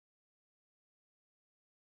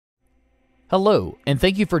Hello, and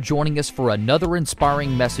thank you for joining us for another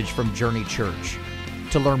inspiring message from Journey Church.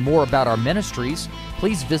 To learn more about our ministries,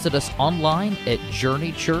 please visit us online at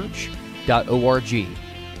journeychurch.org.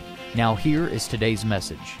 Now here is today's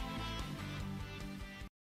message.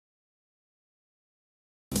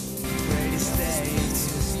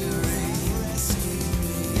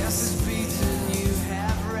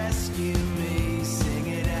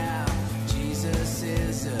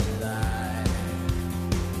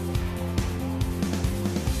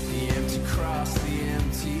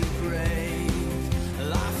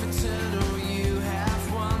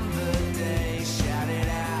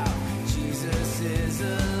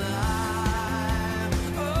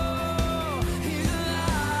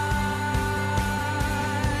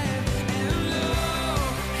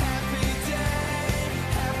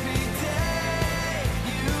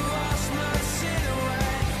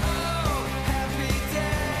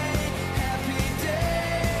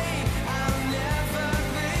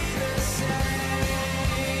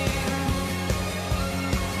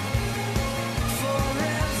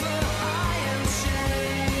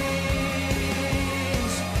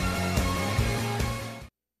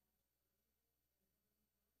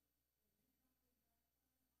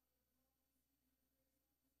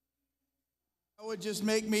 Would just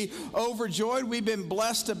make me overjoyed. We've been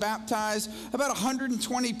blessed to baptize about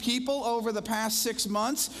 120 people over the past 6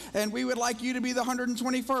 months, and we would like you to be the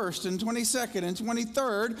 121st and 22nd and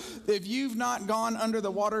 23rd. If you've not gone under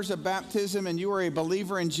the waters of baptism and you are a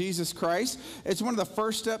believer in Jesus Christ, it's one of the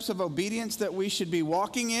first steps of obedience that we should be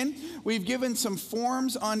walking in. We've given some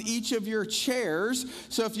forms on each of your chairs,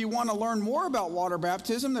 so if you want to learn more about water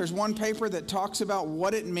baptism, there's one paper that talks about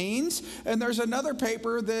what it means, and there's another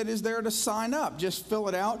paper that is there to sign up. Just fill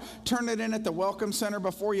it out, turn it in at the Welcome Center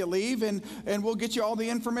before you leave, and we'll get you all the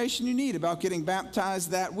information you need about getting baptized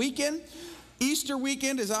that weekend. Easter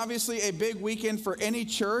weekend is obviously a big weekend for any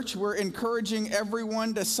church. We're encouraging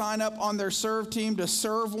everyone to sign up on their serve team to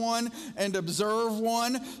serve one and observe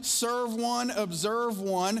one. Serve one, observe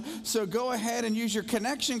one. So go ahead and use your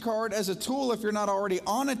connection card as a tool if you're not already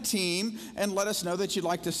on a team, and let us know that you'd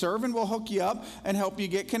like to serve, and we'll hook you up and help you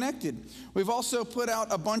get connected. We've also put out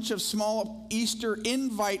a bunch of small Easter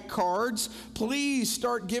invite cards. Please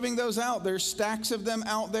start giving those out. There's stacks of them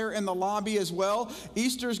out there in the lobby as well.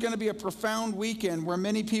 Easter is going to be a profound weekend where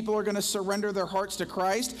many people are going to surrender their hearts to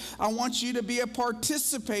Christ. I want you to be a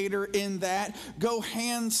participator in that. Go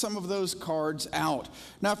hand some of those cards out.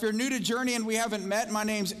 Now, if you're new to Journey and we haven't met, my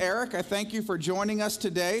name's Eric. I thank you for joining us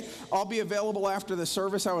today. I'll be available after the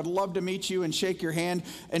service. I would love to meet you and shake your hand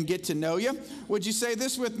and get to know you. Would you say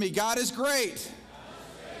this with me? God is great.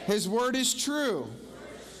 His word is true.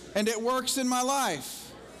 And it works in my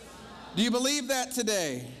life. Do you believe that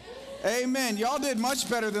today? Amen. Y'all did much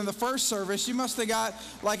better than the first service. You must have got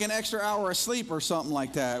like an extra hour of sleep or something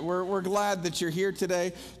like that. We're glad that you're here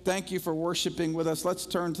today. Thank you for worshiping with us. Let's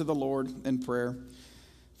turn to the Lord in prayer.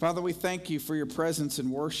 Father, we thank you for your presence in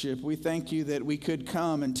worship. We thank you that we could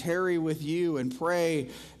come and tarry with you and pray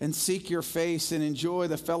and seek your face and enjoy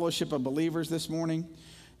the fellowship of believers this morning.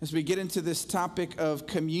 As we get into this topic of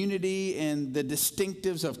community and the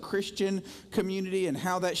distinctives of Christian community and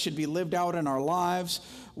how that should be lived out in our lives,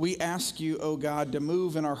 we ask you, oh God, to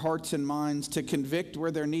move in our hearts and minds, to convict where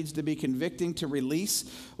there needs to be convicting, to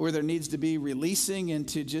release where there needs to be releasing, and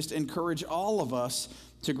to just encourage all of us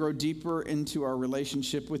to grow deeper into our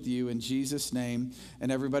relationship with you in Jesus' name.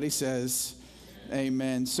 And everybody says,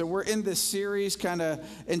 amen. So we're in this series kind of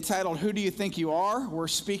entitled, Who Do You Think You Are? We're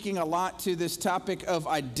speaking a lot to this topic of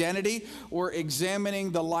identity. We're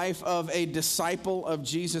examining the life of a disciple of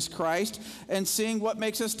Jesus Christ and seeing what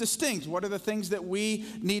makes us distinct. What are the things that we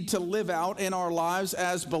need to live out in our lives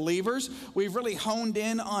as believers? We've really honed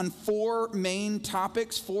in on 4 main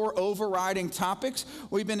topics, 4 overriding topics.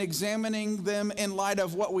 We've been examining them in light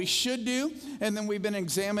of what we should do, and then we've been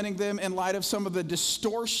examining them in light of some of the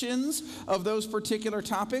distortions of those particular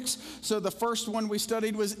topics. So the first one we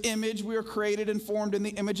studied was image. We were created and formed in the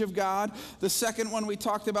image of God. The second one we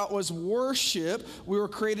talked about was worship. We were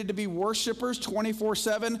created to be worshipers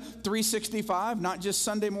 24/7, 365, not just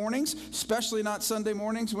Sunday mornings, especially not Sunday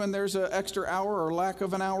mornings when there's an extra hour or lack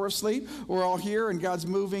of an hour of sleep. We're all here and God's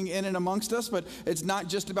moving in and amongst us, but it's not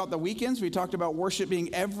just about the weekends. We talked about worship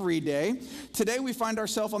being every day. Today we find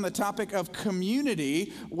ourselves on the topic of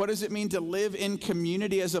community. What does it mean to live in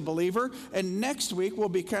community as a believer? And next week, we'll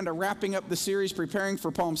be kind of wrapping up the series, preparing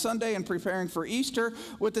for Palm Sunday and preparing for Easter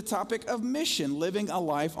with the topic of mission, living a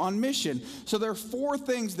life on mission. So there are 4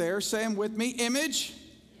 things there. Say them with me. Image,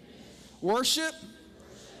 worship,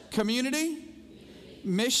 community,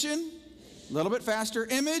 mission. A little bit faster.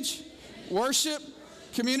 Image, worship,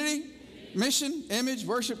 community, Mission, image,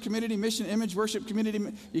 worship, community, mission, image, worship, community.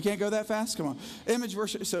 You can't go that fast? Come on. Image,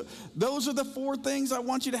 worship. So those are the 4 things. I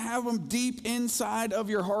want you to have them deep inside of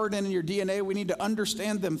your heart and in your DNA. We need to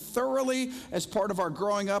understand them thoroughly as part of our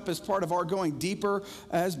growing up, as part of our going deeper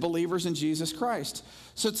as believers in Jesus Christ.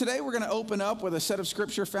 So today we're going to open up with a set of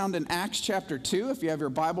scripture found in Acts chapter 2. If you have your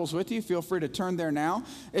Bibles with you, feel free to turn there now.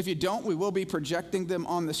 If you don't, we will be projecting them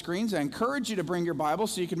on the screens. I encourage you to bring your Bible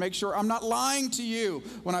so you can make sure I'm not lying to you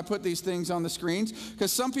when I put these things on the screens.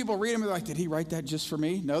 Because some people read them and they're like, did he write that just for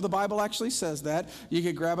me? No, the Bible actually says that. You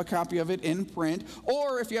could grab a copy of it in print.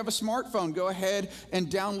 Or if you have a smartphone, go ahead and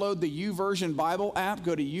download the YouVersion Bible app.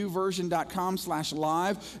 Go to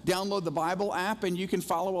youversion.com/live. Download the Bible app and you can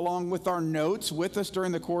follow along with our notes with us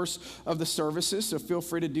during the course of the services, so feel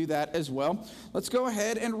free to do that as well. Let's go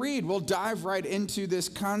ahead and read. We'll dive right into this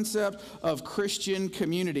concept of Christian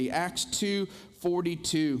community. Acts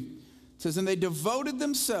 2:42 says, and they devoted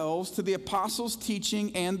themselves to the apostles'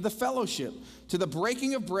 teaching and the fellowship, to the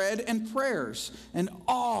breaking of bread and prayers, and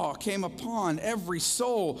awe came upon every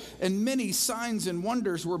soul, and many signs and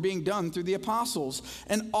wonders were being done through the apostles.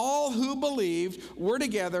 And all who believed were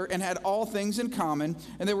together and had all things in common,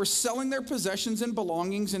 and they were selling their possessions and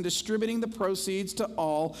belongings and distributing the proceeds to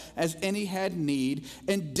all as any had need,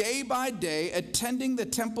 and day by day attending the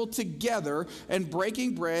temple together and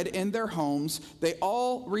breaking bread in their homes, they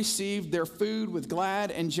all received their food with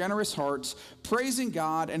glad and generous hearts, praising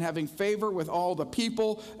God and having favor with all the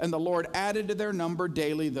people, and the Lord added to their number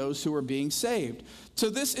daily those who were being saved. So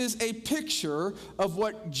this is a picture of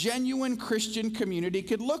what genuine Christian community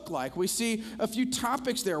could look like. We see a few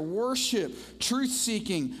topics there: worship,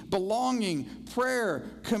 truth-seeking, belonging, prayer,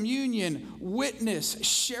 communion, witness,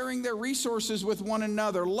 sharing their resources with one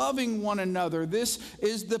another, loving one another. This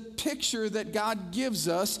is the picture that God gives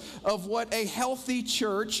us of what a healthy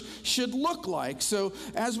church should look like. So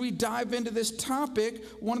as we dive into this topic,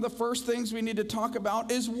 one of the first things we need to talk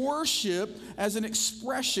about is worship as an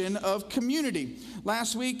expression of community.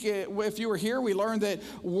 Last week, if you were here, we learned that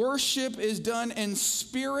worship is done in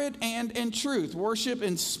spirit and in truth. Worship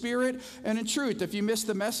in spirit and in truth. If you missed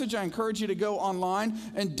the message, I encourage you to go online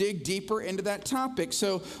and dig deeper into that topic.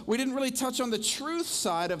 So we didn't really touch on the truth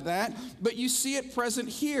side of that, but you see it present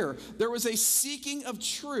here. There was a seeking of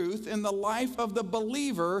truth in the life of the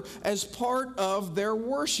believer as part of their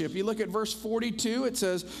worship. You look at verse 42, it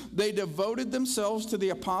says, they devoted themselves to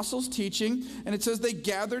the apostles' teaching, and it says they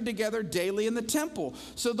gathered together daily in the temple.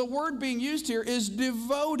 So the word being used here is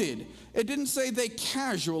devoted. It didn't say they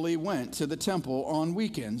casually went to the temple on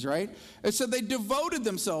weekends, right? It said they devoted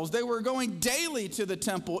themselves. They were going daily to the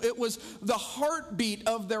temple. It was the heartbeat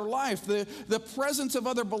of their life, the presence of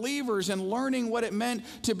other believers and learning what it meant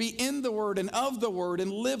to be in the Word and of the Word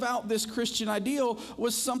and live out this Christian ideal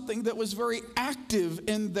was something that was very active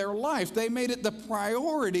in their life. They made it the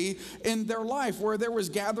priority in their life. Where there was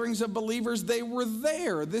gatherings of believers, they were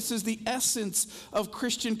there. This is the essence of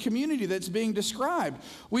Christian community that's being described.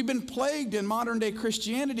 We've been plagued in modern day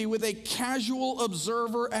Christianity with a casual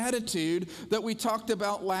observer attitude that we talked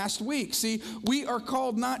about last week. See, we are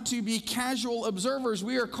called not to be casual observers.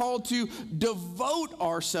 We are called to devote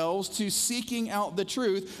ourselves to seeking out the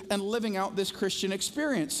truth and living out this Christian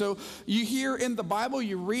experience. So you hear in the Bible,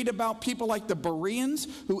 you read about people like the Bereans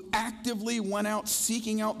who actively went out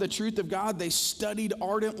seeking out the truth of God. They studied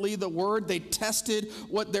ardently the Word. They tested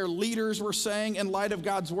what their leaders were saying in light of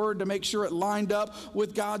God's Word to make sure it lined up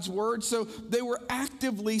with God's Word. So they were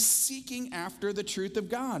actively seeking after the truth of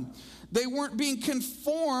God. They weren't being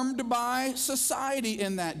conformed by society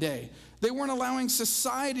in that day. They weren't allowing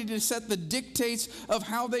society to set the dictates of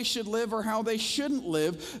how they should live or how they shouldn't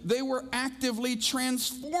live. They were actively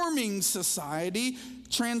transforming society,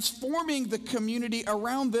 transforming the community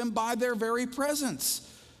around them by their very presence.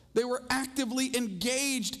 They were actively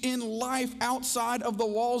engaged in life outside of the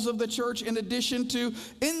walls of the church in addition to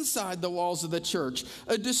inside the walls of the church.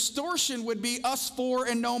 A distortion would be us four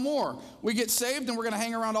and no more. We get saved and we're going to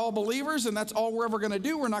hang around all believers and that's all we're ever going to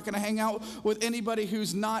do. We're not going to hang out with anybody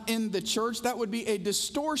who's not in the church. That would be a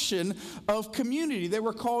distortion of community. They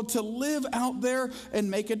were called to live out there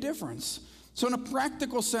and make a difference. So in a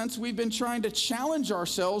practical sense, we've been trying to challenge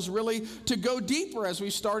ourselves really to go deeper as we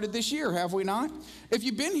started this year, have we not? If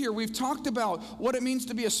you've been here, we've talked about what it means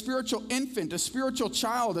to be a spiritual infant, a spiritual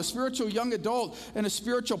child, a spiritual young adult, and a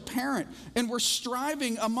spiritual parent. And we're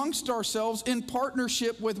striving amongst ourselves in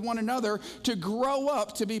partnership with one another to grow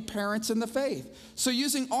up to be parents in the faith. So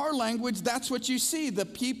using our language, that's what you see. The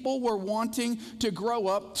people were wanting to grow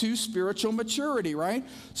up to spiritual maturity, right?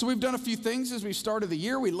 So we've done a few things as we started the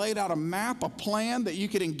year. We laid out a map roadmap, a plan that you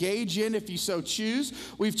could engage in if you so choose.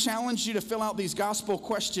 We've challenged you to fill out these gospel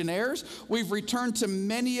questionnaires. We've returned to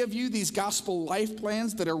many of you these gospel life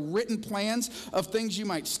plans that are written plans of things you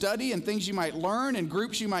might study and things you might learn and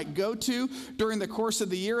groups you might go to during the course of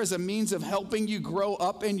the year as a means of helping you grow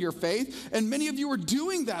up in your faith. And many of you are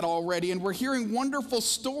doing that already, and we're hearing wonderful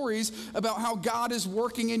stories about how God is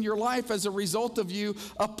working in your life as a result of you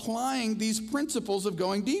applying these principles of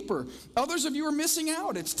going deeper. Others of you are missing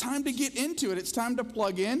out. It's time to get into it. It's time to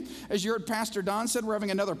plug in. As you heard Pastor Don said, we're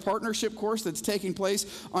having another partnership course that's taking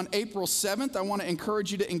place on April 7th. I want to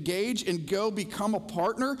encourage you to engage and go become a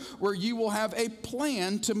partner where you will have a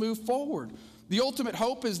plan to move forward. The ultimate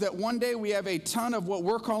hope is that one day we have a ton of what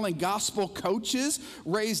we're calling gospel coaches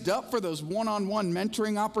raised up for those one-on-one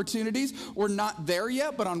mentoring opportunities. We're not there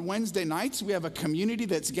yet, but on Wednesday nights we have a community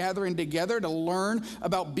that's gathering together to learn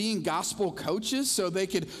about being gospel coaches so they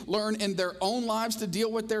could learn in their own lives to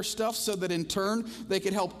deal with their stuff so that in turn they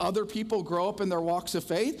could help other people grow up in their walks of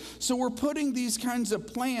faith. So we're putting these kinds of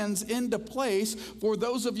plans into place for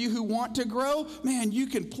those of you who want to grow. Man, you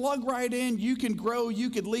can plug right in, you can grow, you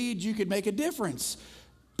could lead, you could make a difference.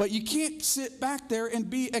 But you can't sit back there and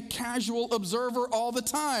be a casual observer all the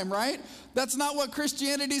time, right? That's not what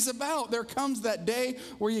Christianity's about. There comes that day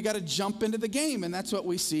where you got to jump into the game, and that's what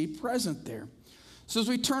we see present there. So as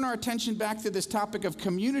we turn our attention back to this topic of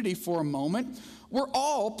community for a moment, we're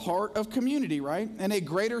all part of community, right? In a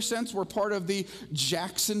greater sense, we're part of the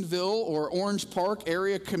Jacksonville or Orange Park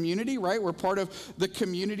area community, right? We're part of the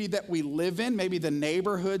community that we live in, maybe the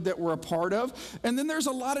neighborhood that we're a part of. And then there's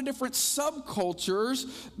a lot of different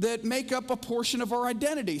subcultures that make up a portion of our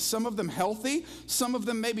identity. Some of them healthy, some of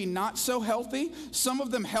them maybe not so healthy, some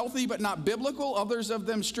of them healthy but not biblical, others of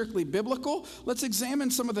them strictly biblical. Let's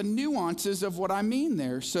examine some of the nuances of what I mean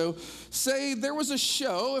there. So say there was a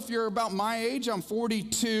show, if you're about my age, I'm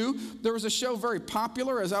 42. There was a show very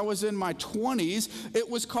popular as I was in my 20s. It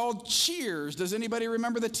was called Cheers. Does anybody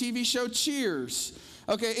remember the TV show Cheers?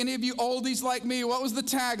 Okay, any of you oldies like me, what was the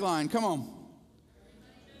tagline? Come on.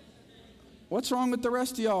 What's wrong with the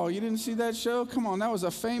rest of y'all? You didn't see that show? Come on, that was a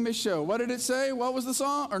famous show. What did it say? What was the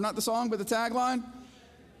song? Or not the song, but the tagline?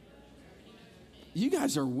 You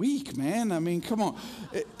guys are weak, man. I mean, come on.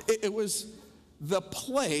 It was the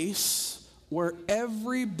place where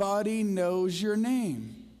everybody knows your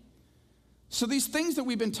name. So these things that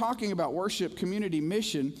we've been talking about, worship, community,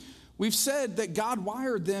 mission, we've said that God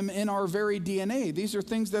wired them in our very DNA. These are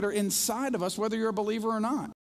things that are inside of us, whether you're a believer or not.